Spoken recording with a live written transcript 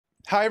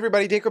Hi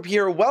everybody, Dacob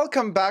here.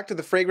 Welcome back to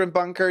the Fragrant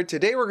Bunker.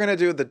 Today we're going to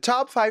do the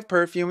top 5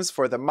 perfumes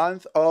for the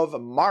month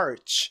of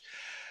March.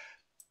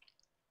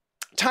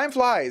 Time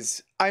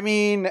flies. I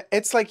mean,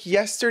 it's like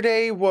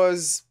yesterday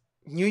was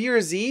New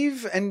Year's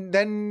Eve and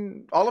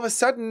then all of a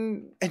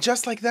sudden, and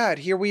just like that,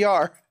 here we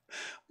are,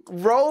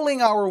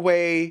 rolling our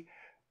way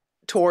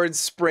towards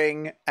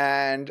spring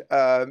and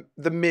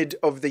the mid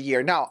of the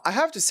year. Now, I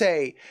have to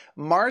say,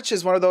 March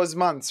is one of those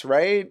months,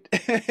 right?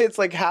 It's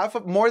like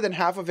more than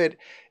half of it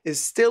is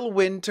still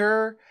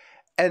winter,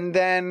 and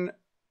then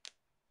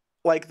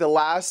like the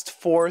last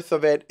fourth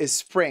of it is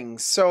spring.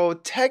 So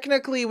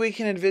technically we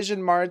can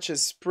envision March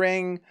as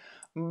spring,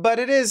 but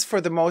it is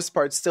for the most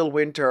part still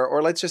winter,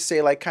 or let's just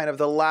say like kind of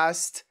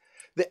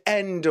the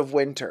end of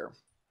winter.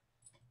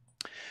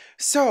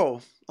 So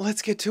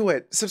let's get to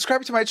it.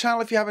 Subscribe to my channel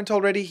if you haven't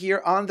already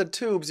here on the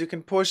tubes. You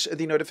can push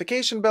the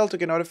notification bell to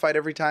get notified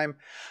every time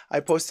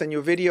I post a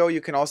new video. You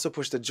can also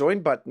push the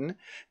join button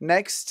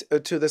next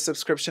to the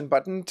subscription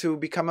button to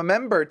become a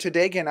member.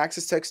 Today, gain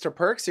access to extra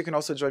perks. You can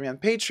also join me on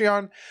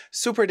Patreon.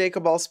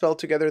 Superdacob all spelled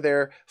together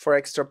there for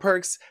extra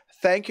perks.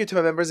 Thank you to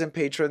my members and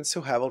patrons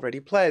who have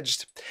already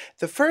pledged.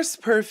 The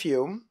first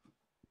perfume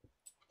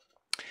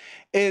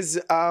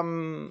is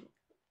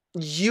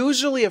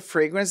usually a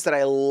fragrance that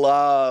I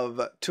love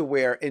to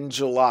wear in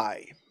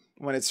July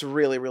when it's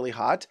really, really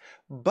hot,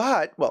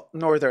 but, well,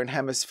 Northern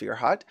Hemisphere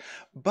hot,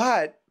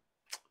 but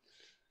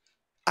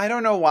I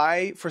don't know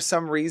why, for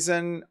some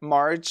reason,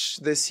 March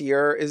this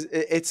year,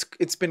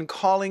 it's been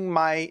calling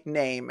my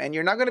name, and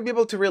you're not going to be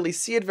able to really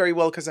see it very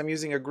well because I'm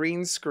using a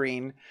green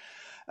screen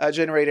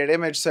generated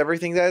image, so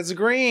everything that's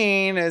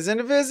green is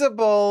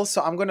invisible,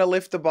 so I'm going to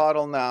lift the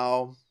bottle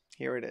now.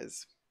 Here it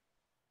is.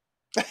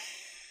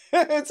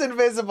 It's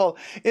invisible.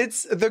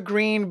 It's the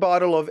green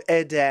bottle of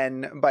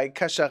Eden by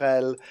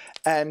Cacharel.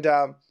 And,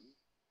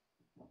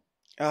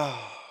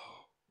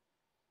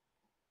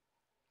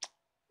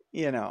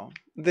 you know,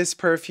 this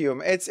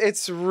perfume,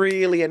 it's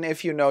really an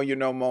if you know, you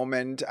know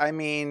moment. I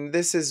mean,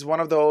 this is one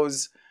of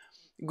those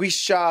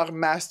Guichard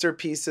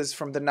masterpieces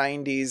from the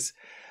 90s.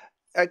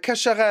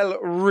 Cacharel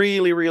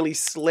really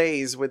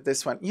slays with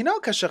this one. You know,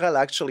 Cacharel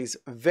actually is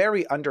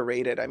very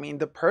underrated. I mean,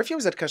 the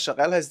perfumes that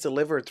Cacharel has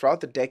delivered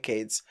throughout the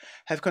decades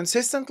have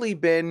consistently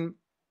been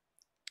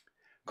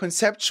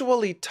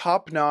conceptually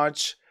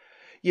top-notch.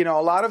 You know,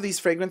 a lot of these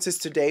fragrances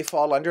today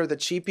fall under the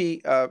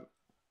cheapy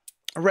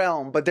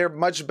realm, but they're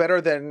much better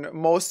than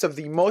most of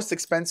the most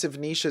expensive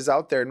niches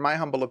out there, in my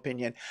humble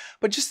opinion.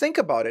 But just think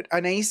about it.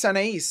 Anais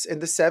Anais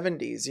in the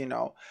 70s, you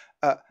know,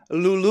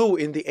 Lulu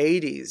in the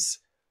 80s.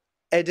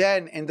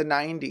 Eden in the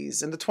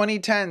 90s. In the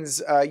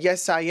 2010s,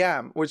 Yes I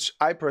Am, which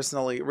I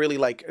personally really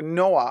like.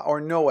 Noah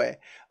or Noe,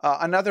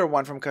 another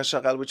one from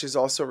Cacharel, which is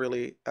also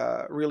really,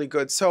 really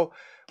good. So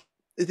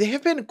they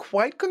have been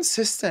quite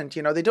consistent.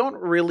 You know, they don't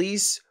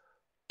release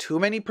too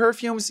many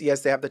perfumes.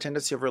 Yes, they have the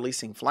tendency of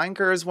releasing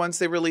flankers once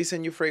they release a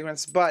new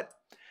fragrance, but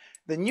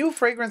the new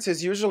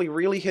fragrances usually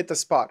really hit the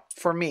spot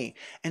for me.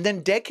 And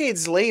then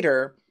decades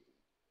later,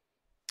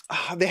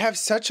 they have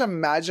such a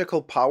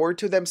magical power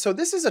to them. So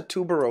this is a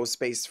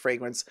tuberose-based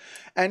fragrance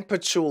and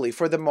patchouli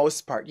for the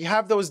most part. You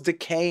have those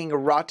decaying,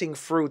 rotting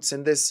fruits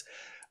in this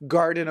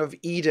Garden of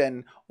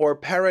Eden or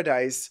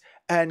paradise.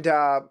 And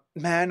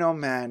man, oh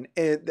man,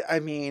 I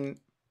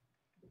mean,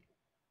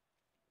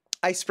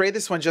 I spray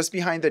this one just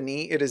behind the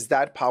knee. It is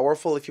that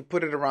powerful. If you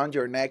put it around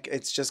your neck,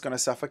 it's just going to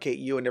suffocate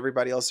you and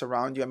everybody else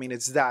around you. I mean,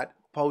 it's that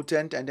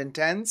potent and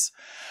intense.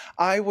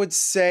 I would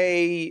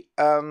say...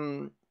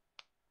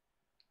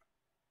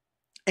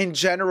 in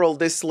general,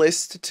 this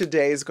list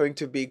today is going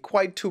to be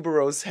quite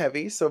tuberose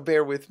heavy, so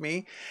bear with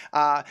me.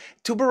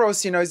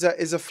 Tuberose, you know,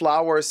 is a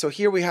flower. So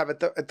here we have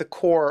at the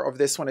core of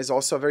this one is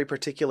also a very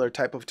particular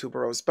type of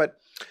tuberose. But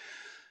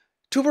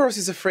tuberose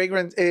is a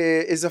fragrance,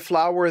 is a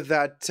flower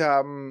that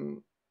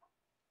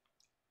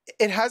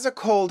it has a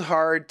cold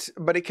heart,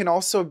 but it can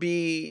also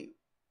be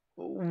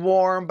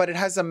warm. But it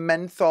has a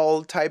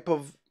menthol type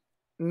of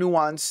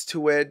nuance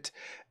to it.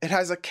 It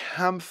has a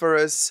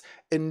camphorous,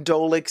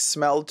 indolic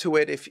smell to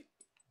it.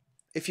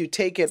 If you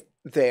take it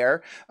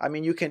there, I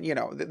mean, you can, you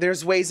know,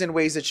 there's ways and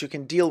ways that you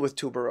can deal with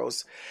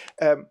tuberose.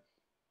 The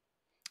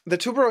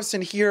tuberose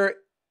in here,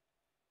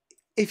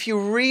 if you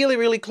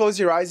really close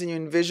your eyes and you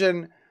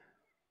envision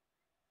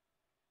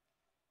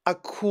a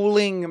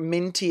cooling,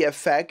 minty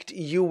effect,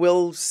 you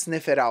will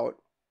sniff it out.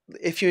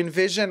 If you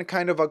envision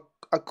kind of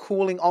a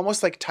cooling,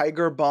 almost like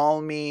tiger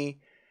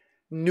balmy,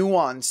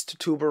 nuanced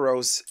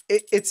tuberose,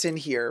 it's in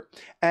here.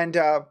 And,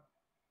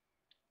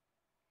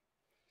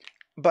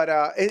 but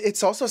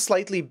it's also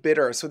slightly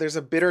bitter, so there's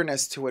a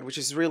bitterness to it, which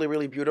is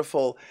really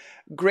beautiful.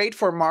 Great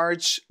for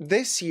March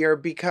this year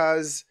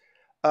because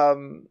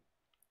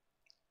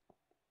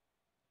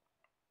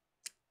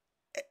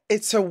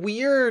it's a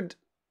weird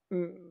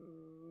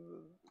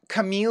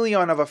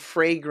chameleon of a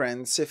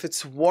fragrance. If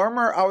it's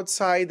warmer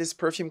outside, this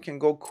perfume can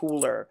go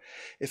cooler.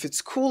 If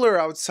it's cooler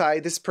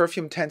outside, this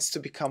perfume tends to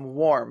become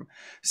warm.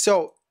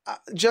 So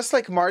just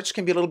like March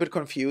can be a little bit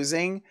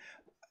confusing,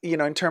 you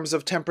know, in terms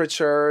of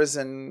temperatures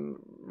and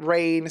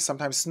rain,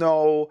 sometimes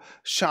snow,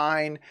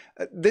 shine.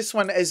 This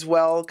one as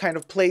well kind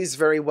of plays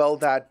very well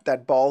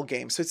that ball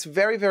game. So it's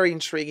very, very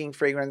intriguing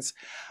fragrance.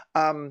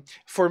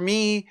 For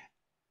me,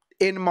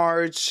 in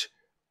March,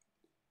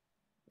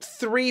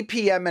 3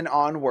 p.m. and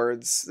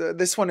onwards,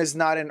 this one is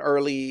not an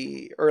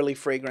early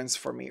fragrance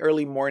for me,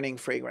 early morning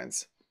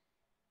fragrance.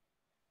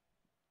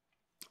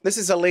 This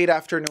is a late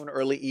afternoon,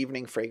 early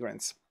evening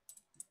fragrance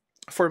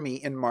for me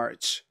in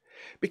March.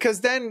 Because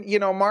then, you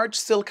know, March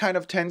still kind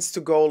of tends to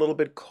go a little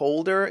bit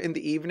colder in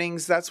the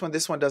evenings. That's when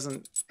this one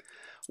doesn't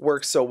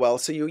work so well.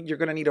 So you're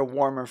going to need a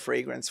warmer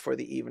fragrance for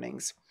the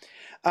evenings.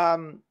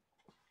 In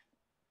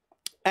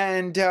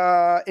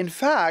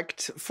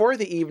fact, for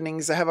the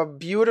evenings, I have a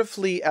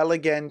beautifully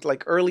elegant,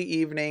 like early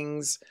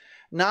evenings,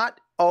 not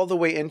all the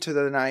way into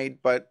the night,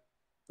 but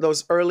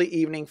those early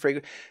evening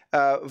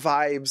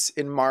vibes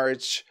in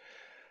March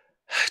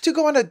to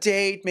go on a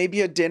date,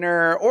 maybe a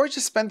dinner, or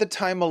just spend the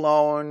time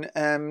alone.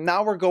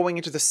 Now we're going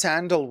into the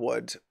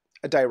sandalwood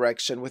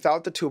direction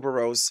without the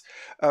tuberose.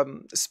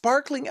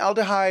 Sparkling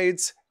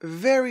aldehydes,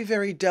 very,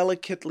 very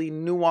delicately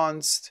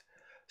nuanced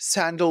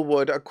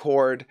sandalwood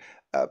accord.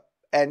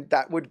 And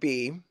that would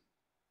be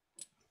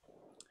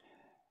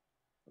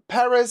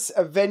Paris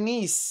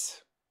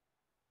Venice.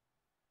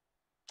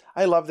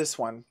 I love this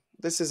one.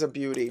 This is a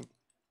beauty.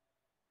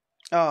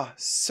 Oh,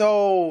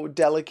 so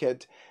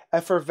delicate,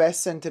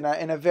 effervescent in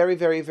a very,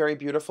 very, very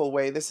beautiful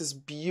way. This is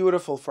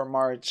beautiful for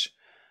March.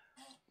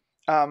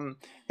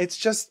 It's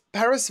just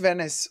Paris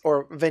Venice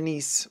or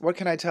Venice. What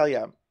can I tell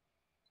you?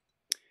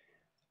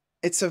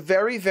 It's a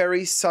very,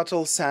 very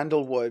subtle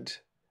sandalwood.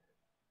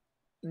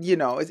 You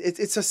know,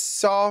 it's a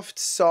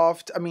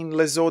soft, I mean,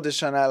 Les Eaux de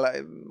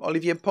Chanel.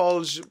 Olivier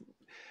Paul,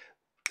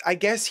 I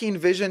guess he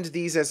envisioned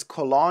these as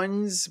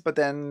colognes, but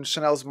then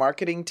Chanel's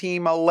marketing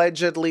team,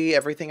 allegedly,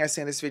 everything I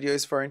say in this video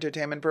is for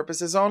entertainment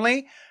purposes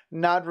only,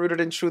 not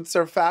rooted in truths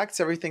or facts.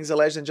 Everything's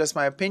alleged and just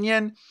my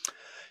opinion.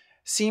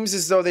 Seems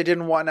as though they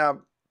didn't want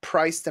to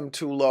price them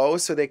too low,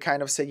 so they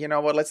kind of said, you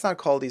know what, let's not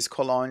call these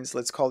colognes,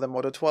 let's call them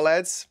eau de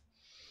toilettes.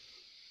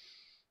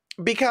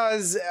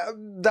 Because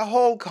the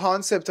whole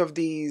concept of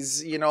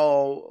these, you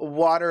know,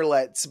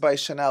 waterlets by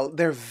Chanel,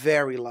 they're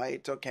very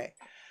light, okay.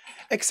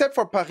 Except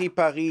for Paris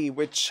Paris,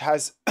 which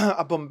has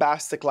a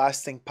bombastic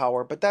lasting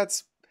power. But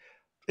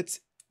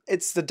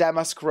it's the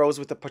damask rose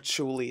with the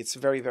patchouli. It's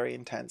very, very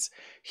intense.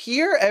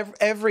 Here,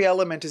 every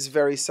element is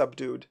very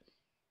subdued.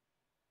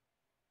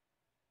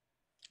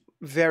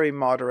 Very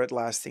moderate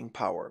lasting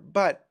power.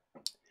 But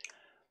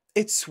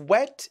it's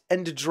wet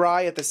and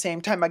dry at the same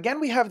time. Again,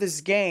 we have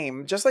this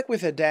game, just like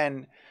with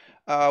Eden.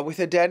 With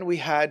Eden, we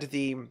had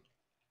the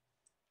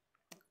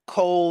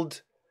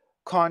cold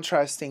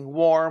contrasting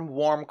warm,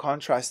 warm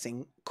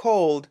contrasting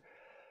cold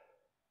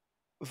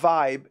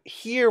vibe.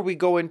 Here we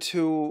go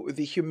into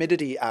the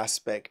humidity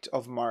aspect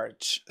of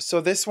March.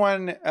 So this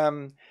one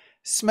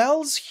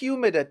smells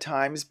humid at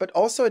times, but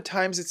also at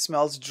times it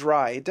smells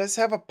dry. It does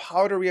have a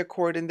powdery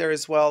accord in there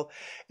as well.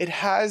 It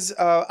has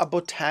a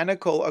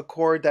botanical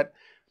accord that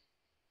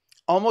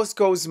almost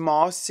goes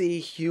mossy,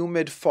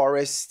 humid,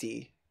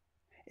 foresty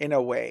in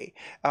a way.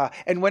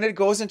 And when it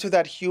goes into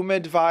that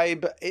humid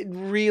vibe, it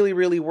really,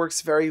 really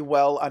works very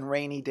well on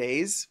rainy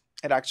days.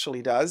 It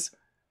actually does.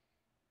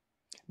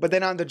 But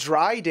then on the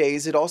dry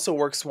days, it also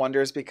works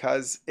wonders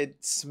because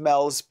it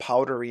smells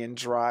powdery and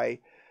dry.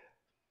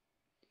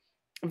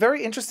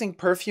 Very interesting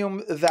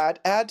perfume that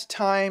at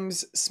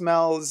times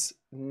smells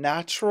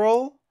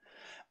natural.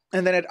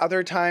 And then at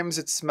other times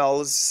it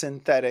smells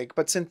synthetic,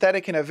 but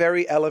synthetic in a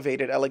very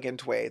elevated,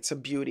 elegant way. It's a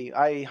beauty.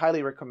 I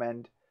highly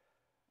recommend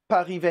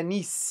Paris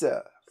Venice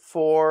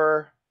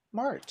for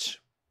March.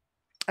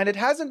 And it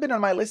hasn't been on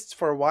my list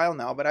for a while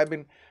now, but I've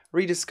been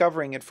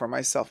rediscovering it for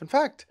myself. In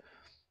fact,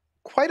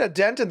 quite a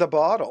dent in the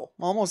bottle,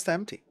 almost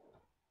empty.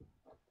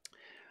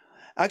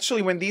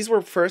 Actually, when these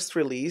were first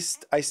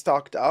released, I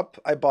stocked up.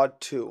 I bought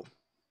 2.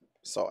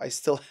 So I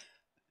still...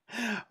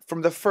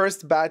 From the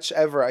first batch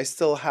ever, I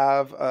still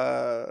have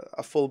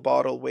a full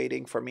bottle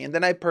waiting for me. And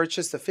then I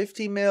purchased the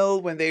 50 ml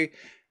when they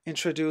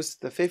introduced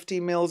the 50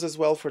 mils as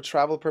well for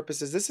travel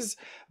purposes. This is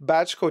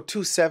batch code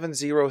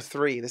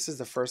 2703. This is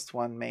the first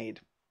one made.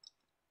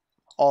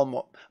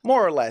 Almost,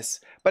 more or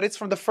less. But it's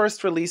from the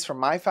first release from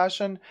my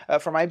fashion,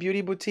 from my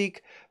beauty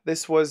boutique.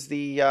 This was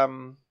the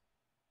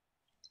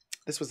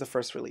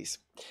first release.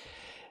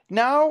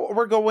 Now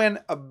we're going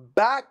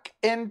back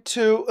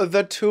into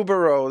the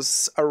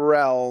tuberose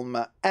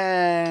realm.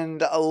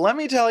 And let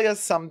me tell you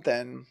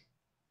something.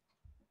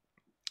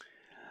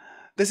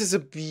 This is a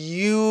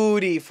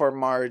beauty for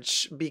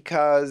March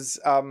because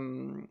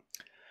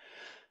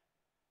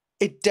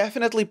it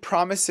definitely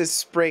promises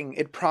spring.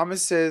 It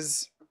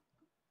promises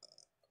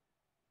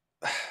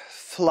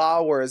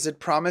flowers. It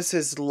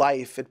promises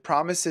life. It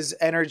promises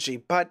energy.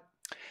 But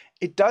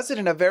it does it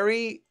in a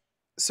very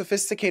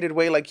sophisticated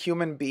way, like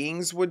human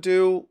beings would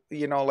do,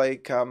 you know,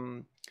 like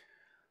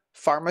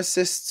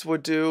pharmacists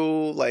would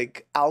do,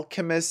 like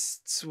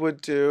alchemists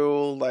would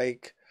do,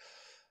 like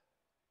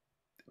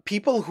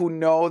people who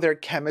know their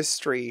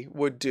chemistry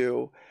would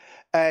do.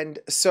 And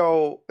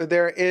so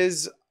there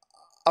is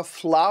a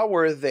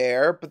flower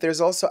there, but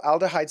there's also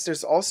aldehydes.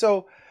 There's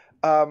also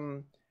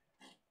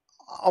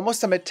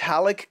almost a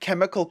metallic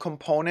chemical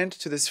component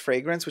to this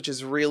fragrance, which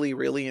is really,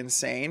 really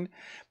insane.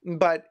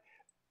 But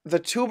the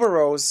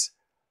tuberose,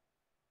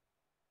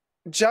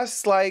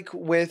 just like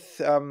with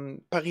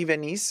Paris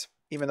Venice,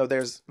 even though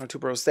there's no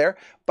tuberose there,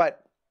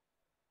 but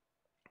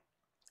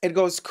it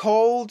goes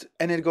cold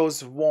and it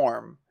goes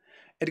warm.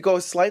 It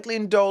goes slightly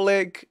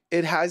indolic.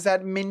 It has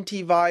that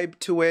minty vibe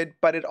to it,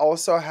 but it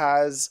also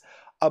has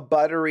a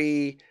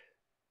buttery,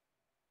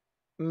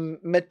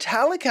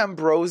 metallic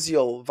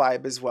ambrosial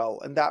vibe as well.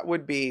 And that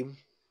would be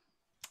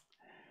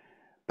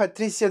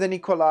Patricia de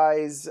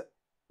Nicolai's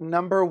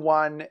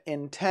 #1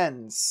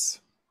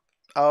 Intense.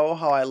 Oh,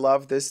 how I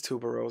love this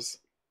tuberose.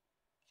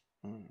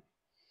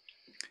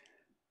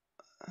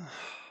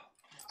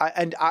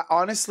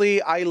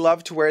 Honestly, I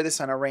love to wear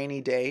this on a rainy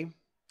day.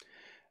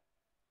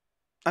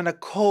 On a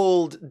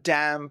cold,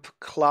 damp,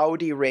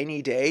 cloudy,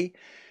 rainy day.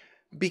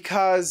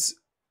 Because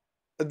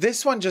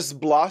this one just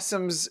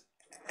blossoms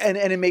and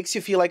it makes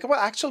you feel like, well,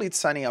 actually it's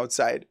sunny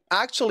outside.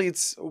 Actually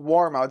it's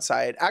warm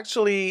outside.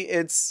 Actually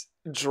it's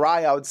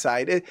dry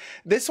outside.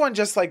 This one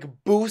just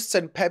like boosts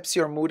and peps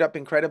your mood up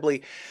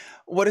incredibly.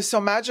 What is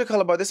so magical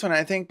about this one,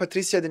 I think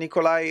Patricia de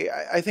Nicolai,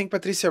 I think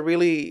Patricia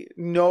really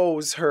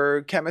knows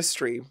her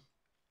chemistry,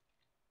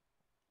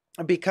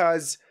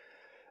 because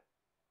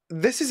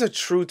this is a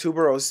true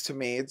tuberose to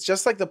me. It's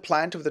just like the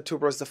plant of the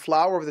tuberose, the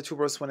flower of the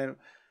tuberose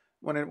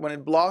when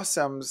it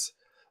blossoms,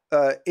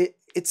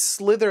 it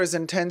slithers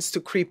and tends to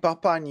creep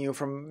up on you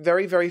from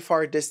very, very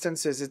far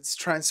distances. It's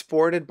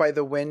transported by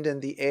the wind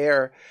and the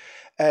air.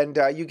 And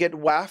you get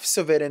wafts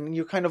of it, and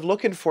you're kind of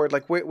looking for it,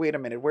 like, wait a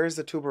minute, where's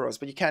the tuberose?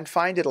 But you can't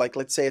find it. Like,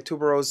 let's say a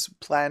tuberose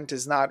plant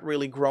is not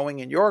really growing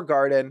in your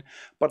garden,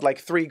 but like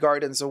 3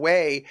 gardens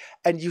away,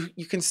 and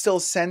you can still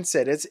sense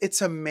it.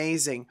 It's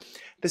amazing.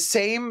 The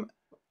same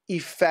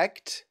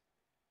effect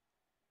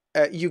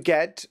you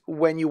get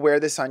when you wear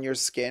this on your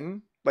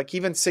skin. Like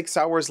even 6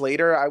 hours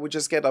later, I would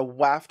just get a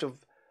waft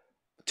of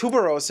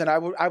tuberose, and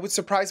I would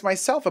surprise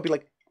myself. I'd be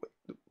like,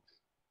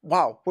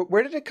 wow,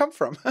 where did it come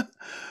from?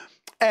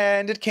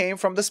 And it came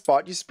from the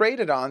spot you sprayed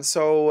it on.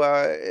 So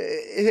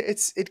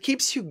it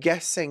keeps you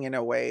guessing in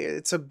a way.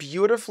 It's a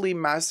beautifully,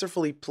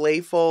 masterfully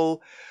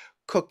playful,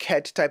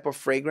 coquette type of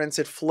fragrance.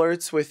 It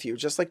flirts with you,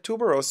 just like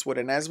tuberose would.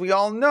 And as we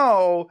all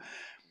know,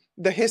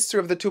 the history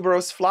of the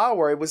tuberose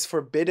flower, it was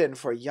forbidden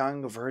for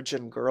young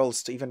virgin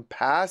girls to even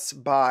pass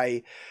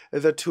by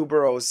the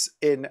tuberose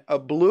in a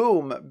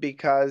bloom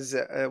because,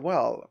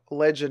 well,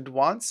 legend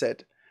wants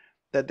it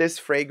that this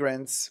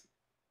fragrance...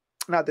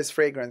 not this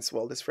fragrance,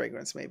 well, this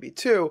fragrance maybe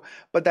too,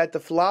 but that the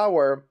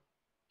flower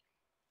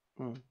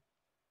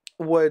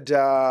would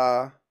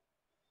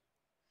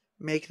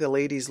make the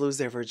ladies lose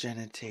their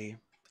virginity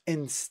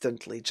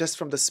instantly, just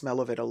from the smell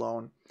of it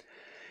alone.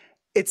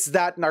 It's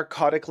that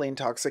narcotically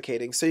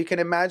intoxicating. So you can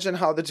imagine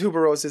how the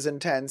tuberose is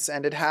intense,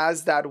 and it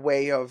has that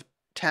way of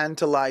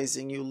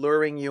tantalizing you,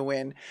 luring you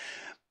in.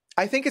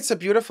 I think it's a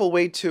beautiful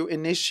way to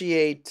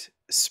initiate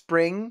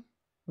spring,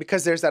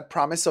 because there's that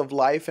promise of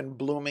life and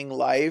blooming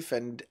life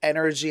and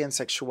energy and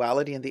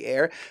sexuality in the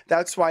air.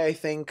 That's why I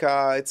think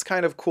it's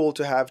kind of cool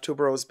to have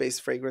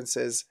tuberose-based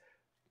fragrances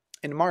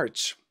in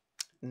March.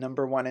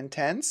 #1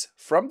 Intense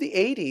from the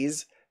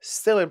 80s,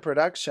 still in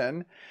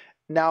production,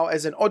 now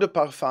as an eau de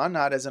parfum,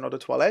 not as an eau de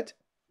toilette,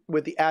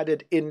 with the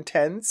added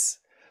intense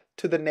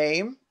to the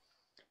name,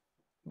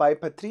 by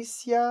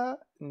Patricia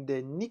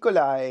de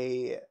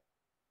Nicolai,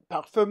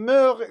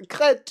 parfumeur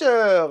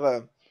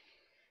créateur.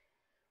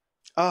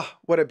 Ah,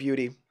 what a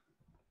beauty.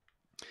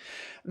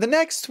 The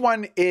next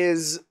one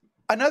is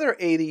another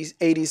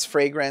 80s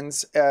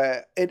fragrance.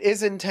 It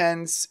is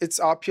intense. It's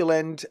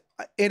opulent.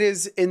 It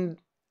is in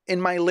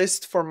my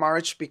list for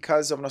March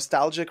because of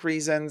nostalgic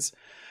reasons.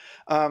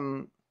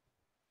 The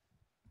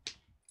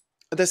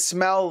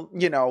smell,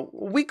 you know,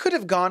 we could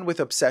have gone with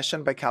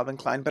Obsession by Calvin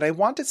Klein, but I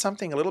wanted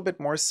something a little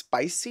bit more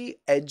spicy,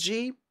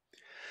 edgy.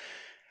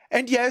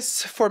 And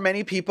yes, for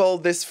many people,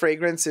 this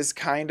fragrance is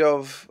kind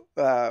of...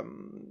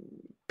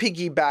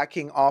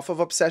 piggybacking off of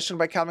Obsession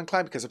by Calvin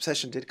Klein, because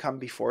Obsession did come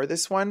before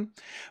this one.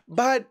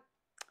 But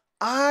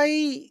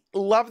I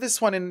love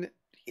this one, and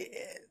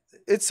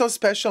it's so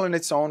special in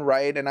its own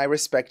right, and I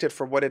respect it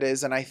for what it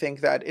is, and I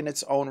think that in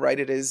its own right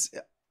it is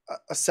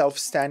a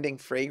self-standing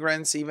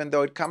fragrance, even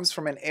though it comes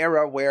from an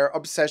era where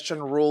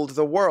Obsession ruled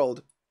the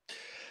world.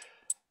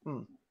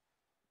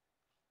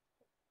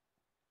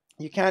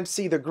 You can't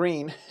see the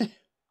green,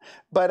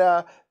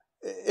 but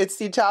it's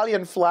the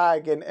Italian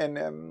flag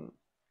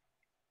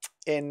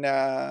in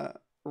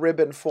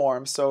ribbon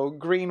form, so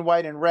green,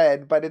 white, and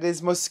red, but it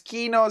is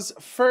Moschino's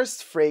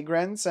first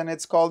fragrance, and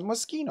it's called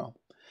Moschino.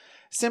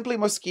 Simply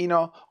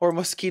Moschino, or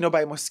Moschino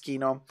by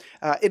Moschino.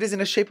 It is in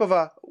the shape of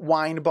a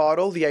wine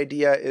bottle. The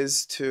idea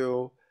is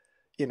to,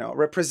 you know,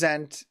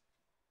 represent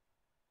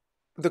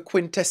the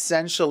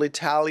quintessential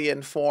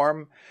Italian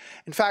form.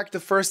 In fact, the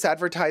first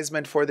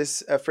advertisement for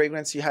this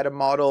fragrance, you had a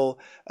model,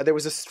 there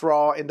was a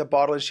straw in the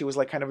bottle, and she was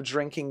like kind of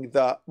drinking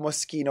the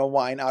Moschino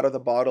wine out of the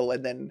bottle.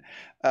 And then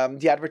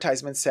the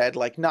advertisement said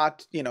like,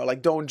 not, you know,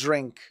 like don't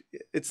drink.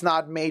 It's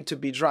not made to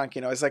be drunk.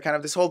 You know, it's like kind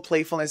of this whole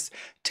playfulness,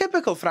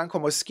 typical Franco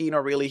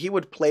Moschino, really. He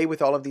would play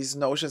with all of these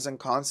notions and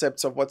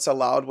concepts of what's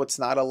allowed, what's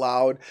not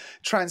allowed,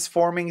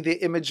 transforming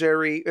the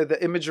imagery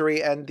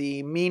and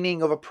the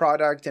meaning of a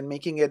product and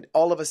making it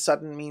all of a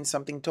sudden mean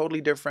something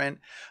totally different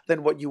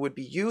than what you would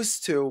be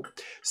used to.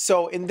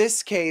 So in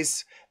this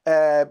case,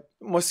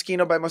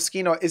 Moschino by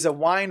Moschino is a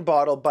wine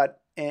bottle,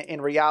 but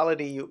in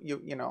reality,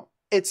 you know,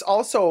 it's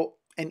also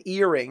an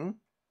earring.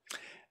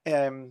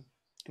 In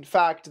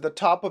fact, the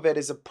top of it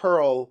is a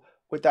pearl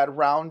with that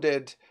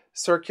rounded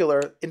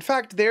circular. In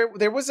fact, there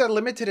was a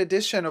limited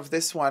edition of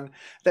this one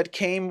that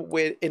came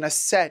with in a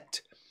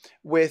set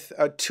with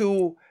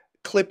 2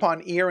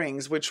 clip-on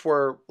earrings, which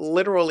were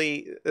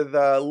literally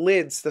the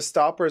lids, the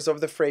stoppers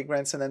of the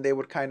fragrance, and then they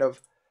would kind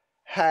of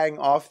hang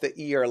off the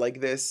ear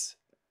like this.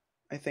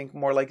 I think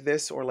more like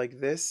this or like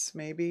this,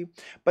 maybe.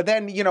 But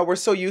then, you know, we're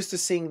so used to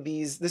seeing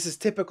these. This is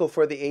typical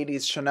for the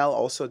 80s. Chanel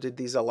also did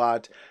these a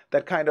lot.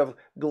 That kind of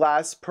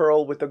glass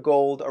pearl with the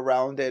gold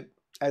around it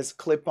as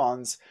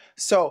clip-ons.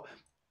 So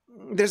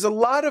there's a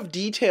lot of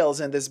details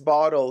in this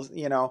bottle.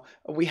 You know,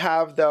 we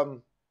have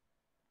the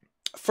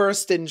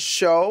first in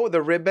show,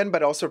 the ribbon,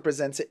 but also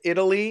presents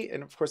Italy.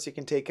 And of course, you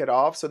can take it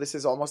off. So this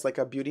is almost like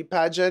a beauty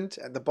pageant,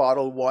 and the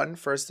bottle won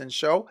first in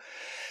show.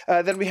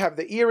 Then we have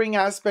the earring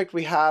aspect.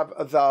 We have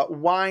the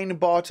wine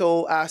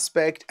bottle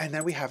aspect. And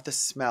then we have the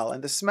smell.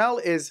 And the smell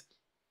is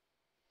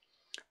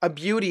a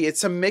beauty.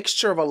 It's a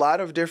mixture of a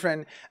lot of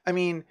different, I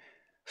mean,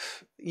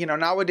 you know,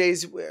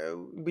 nowadays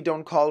we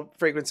don't call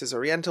fragrances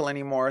Oriental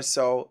anymore.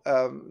 So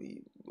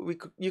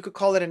you could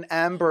call it an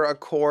amber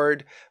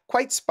accord,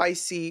 quite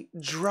spicy,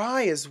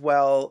 dry as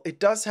well. It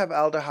does have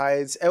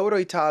aldehydes.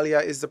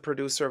 Euroitalia is the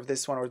producer of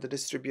this one, or the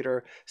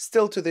distributor,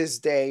 still to this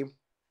day.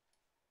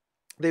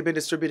 They've been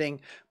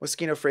distributing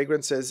Moschino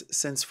fragrances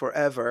since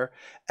forever.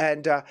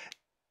 And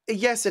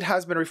yes, it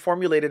has been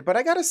reformulated, but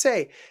I gotta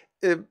say,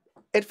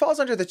 it falls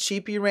under the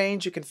cheapy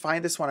range. You can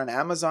find this one on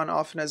Amazon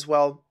often as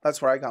well.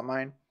 That's where I got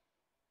mine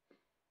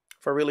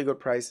for a really good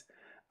price.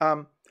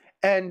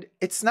 And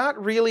it's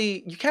not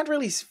really, you can't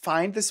really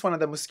find this one on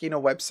the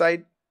Moschino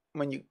website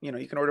when you know,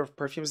 you can order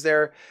perfumes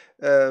there.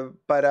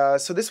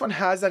 So this one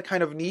has that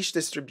kind of niche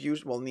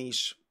distribution, well,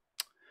 niche.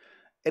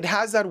 It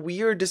has that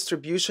weird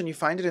distribution. You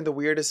find it in the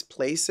weirdest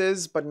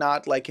places, but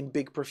not like in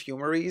big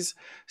perfumeries.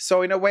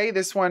 So in a way,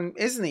 this one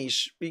is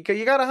niche because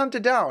you got to hunt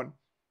it down.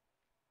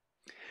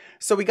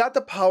 So we got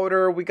the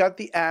powder, we got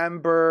the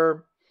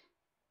amber.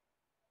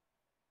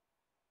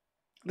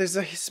 There's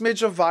a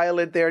smidge of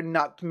violet there,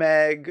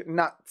 nutmeg,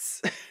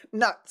 nuts,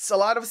 nuts, a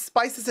lot of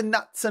spices and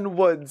nuts and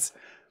woods.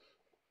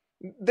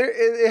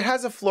 It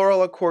has a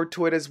floral accord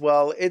to it as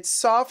well. It's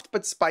soft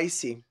but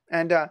spicy,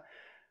 and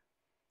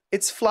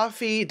it's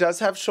fluffy. It does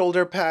have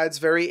shoulder pads,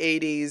 very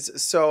 80s.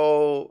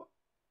 So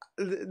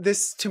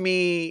this to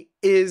me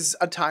is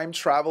a time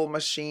travel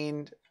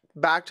machine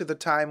back to the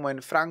time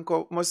when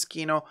Franco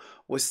Moschino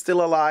was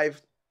still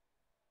alive.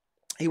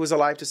 He was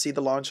alive to see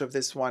the launch of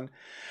this one.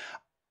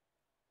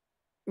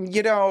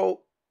 You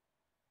know,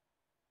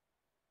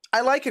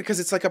 I like it because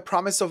it's like a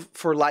promise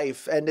for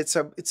life, and it's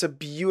a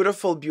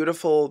beautiful,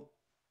 beautiful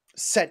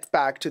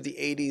setback to the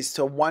 80s,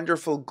 to a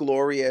wonderful,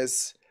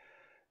 glorious,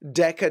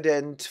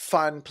 decadent,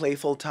 fun,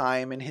 playful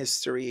time in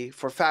history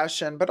for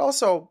fashion, but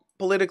also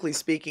politically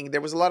speaking.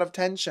 There was a lot of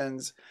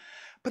tensions,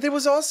 but there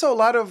was also a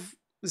lot of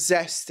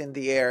zest in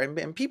the air,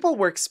 and people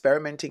were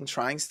experimenting,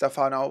 trying stuff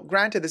out. Now,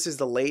 granted, this is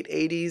the late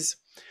 80s,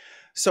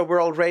 so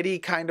we're already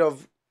kind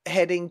of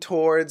heading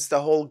towards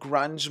the whole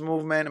grunge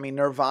movement. I mean,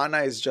 Nirvana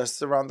is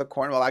just around the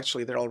corner. Well,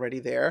 actually, they're already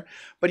there,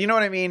 but you know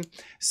what I mean?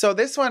 So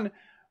this one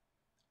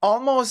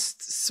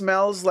almost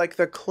smells like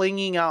the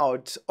clinging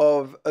out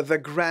of the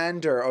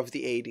grandeur of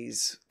the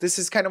 80s. This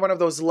is kind of one of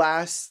those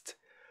last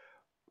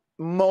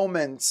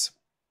moments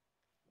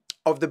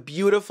of the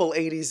beautiful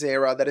 80s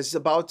era that is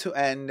about to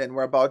end, and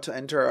we're about to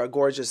enter a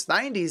gorgeous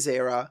 90s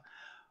era.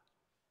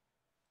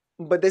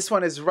 But this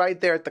one is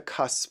right there at the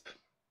cusp.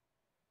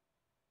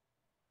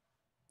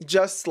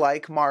 Just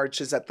like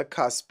March is at the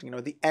cusp, you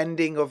know, the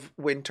ending of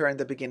winter and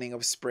the beginning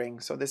of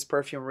spring. So this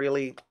perfume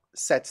really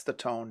sets the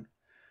tone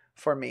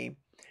for me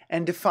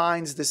and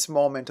defines this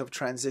moment of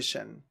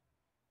transition.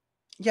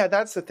 Yeah,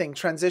 that's the thing,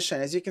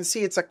 transition. As you can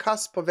see, it's a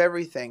cusp of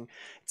everything.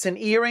 It's an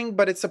earring,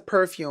 but it's a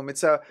perfume.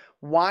 It's a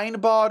wine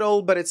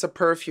bottle, but it's a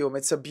perfume.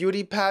 It's a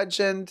beauty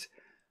pageant,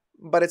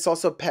 but it's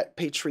also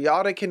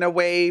patriotic in a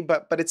way,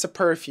 but it's a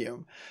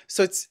perfume.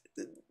 So it's,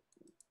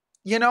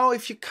 you know,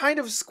 if you kind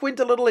of squint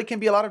a little, it can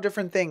be a lot of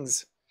different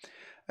things.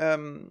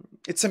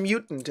 It's a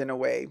mutant in a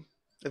way,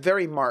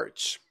 very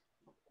March.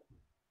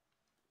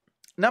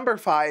 Number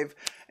 5,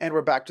 and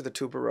we're back to the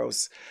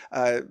tuberose.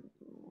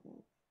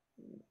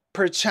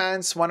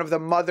 Perchance one of the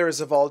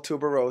mothers of all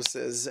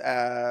tuberoses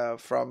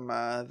from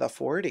the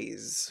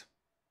 40s.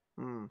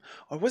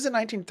 Or was it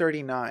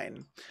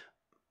 1939?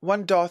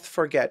 One doth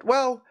forget.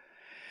 Well,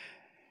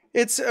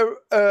 it's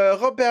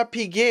Robert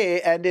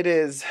Piguet, and it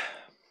is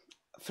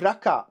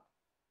Fracas.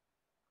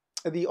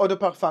 The eau de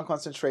parfum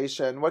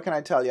concentration. What can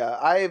I tell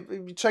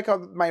you? Check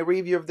out my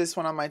review of this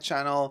one on my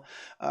channel.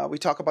 We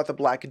talk about the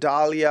Black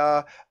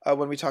Dahlia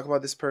when we talk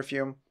about this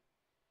perfume.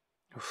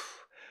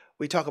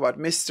 We talk about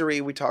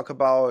mystery. We talk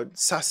about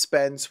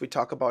suspense. We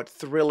talk about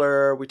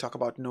thriller. We talk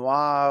about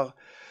noir.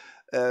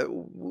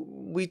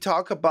 We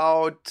talk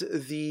about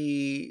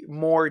the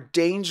more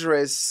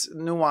dangerous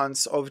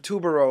nuance of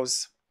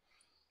tuberose.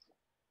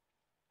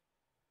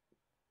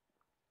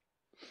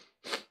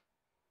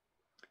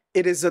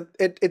 It's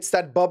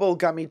that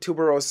bubblegummy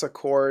tuberose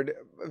accord,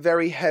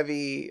 very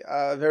heavy,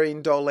 very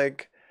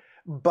indolic,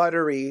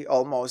 buttery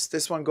almost.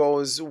 This one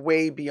goes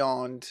way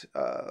beyond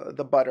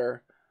the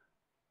butter.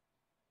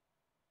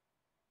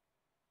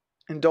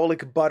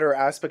 Indolic butter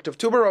aspect of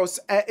tuberose.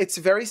 It's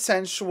very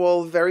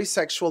sensual, very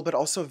sexual, but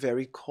also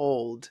very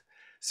cold.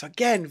 So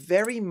again,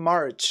 very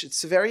March.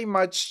 It's very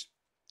much,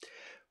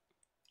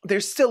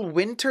 there's still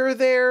winter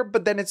there,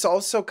 but then it's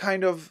also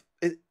kind of,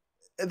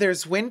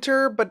 there's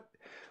winter,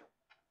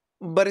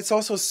 but it's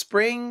also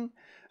spring.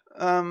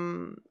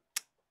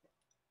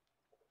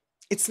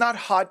 It's not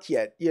hot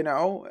yet, you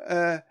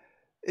know.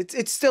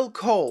 It's still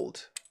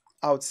cold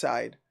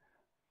outside.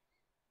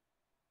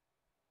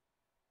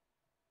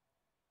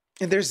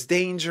 And there's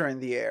danger in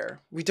the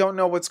air. We don't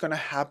know what's going to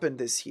happen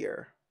this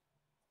year.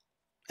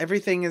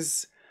 Everything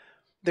is,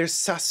 there's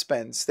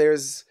suspense.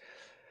 There's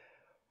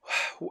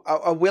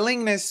a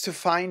willingness to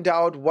find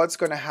out what's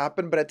going to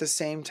happen, but at the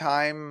same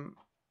time,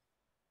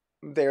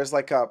 there's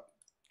like a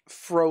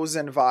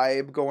frozen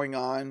vibe going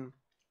on.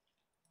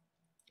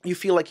 You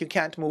feel like you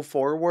can't move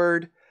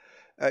forward.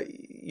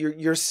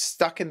 You're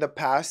stuck in the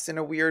past in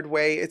a weird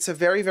way. It's a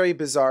very, very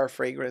bizarre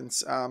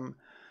fragrance.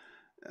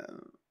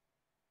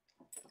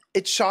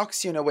 It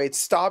shocks you in a way. It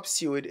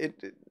stops you.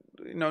 It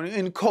you know,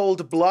 in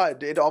cold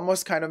blood. It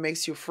almost kind of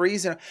makes you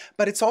freeze.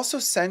 But it's also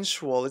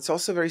sensual. It's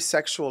also very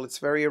sexual. It's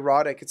very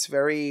erotic. It's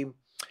very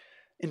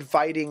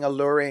inviting,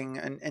 alluring,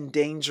 and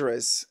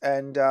dangerous.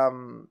 And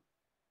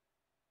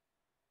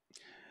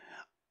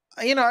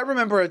you know, I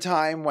remember a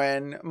time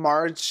when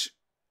March,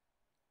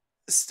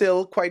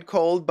 still quite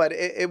cold, but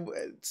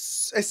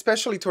it's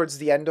especially towards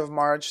the end of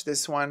March,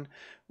 this one,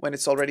 when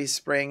it's already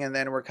spring, and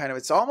then we're kind of,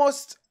 it's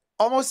almost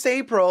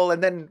April,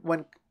 and then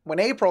when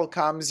April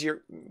comes,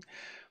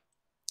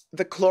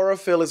 the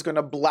chlorophyll is going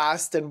to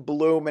blast and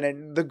bloom,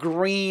 and the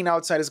green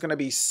outside is going to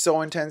be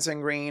so intense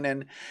and green,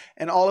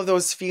 and all of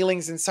those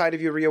feelings inside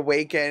of you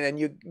reawaken, and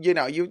you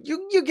know you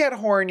get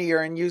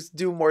hornier, and you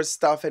do more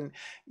stuff, and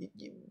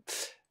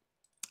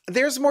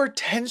there's more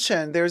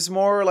tension. There's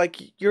more like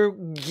you're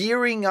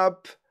gearing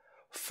up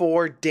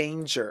for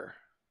danger,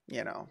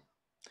 you know.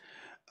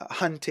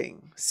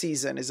 Hunting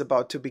season is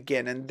about to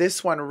begin, and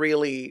this one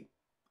really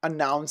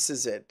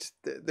announces it.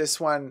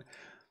 This one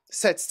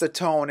sets the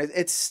tone.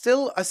 It's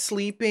still a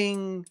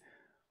sleeping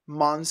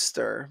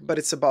monster, but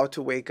it's about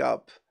to wake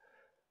up.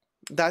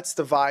 That's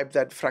the vibe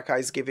that Fracas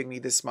is giving me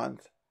this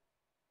month.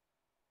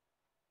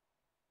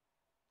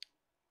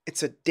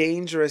 It's a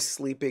dangerous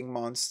sleeping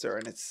monster,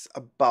 and it's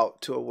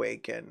about to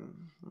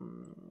awaken.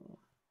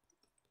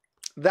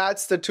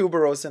 That's the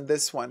tuberose in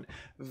this one.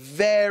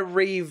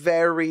 Very,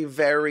 very,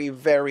 very,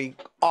 very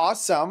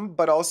awesome,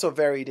 but also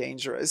very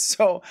dangerous.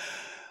 So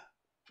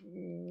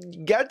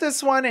get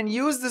this one and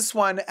use this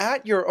one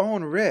at your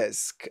own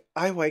risk.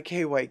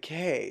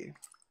 IYKYK.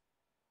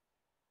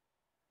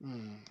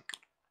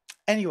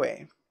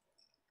 Anyway,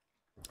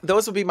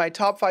 those will be my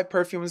top 5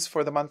 perfumes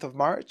for the month of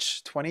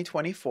March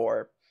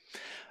 2024.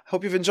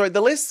 Hope you've enjoyed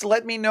the list.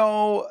 Let me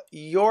know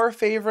your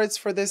favorites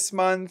for this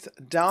month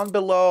down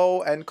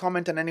below, and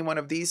comment on any one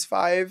of these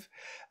 5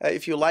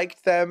 if you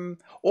liked them.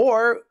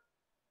 Or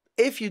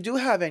if you do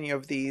have any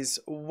of these,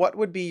 what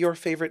would be your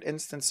favorite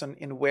instance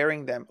in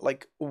wearing them?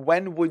 Like,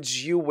 when would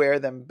you wear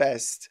them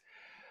best?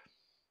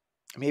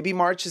 Maybe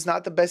March is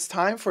not the best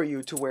time for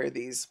you to wear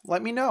these.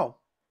 Let me know.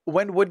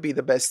 When would be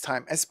the best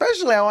time?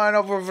 Especially, I want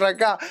to know for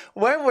Fracas,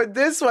 when would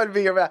this one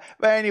be about?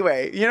 But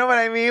anyway, you know what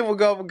I mean? We'll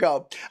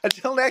go.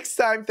 Until next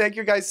time, thank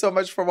you guys so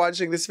much for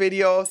watching this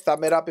video.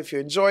 Thumb it up if you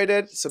enjoyed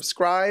it.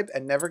 Subscribe,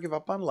 and never give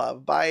up on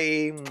love.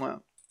 Bye.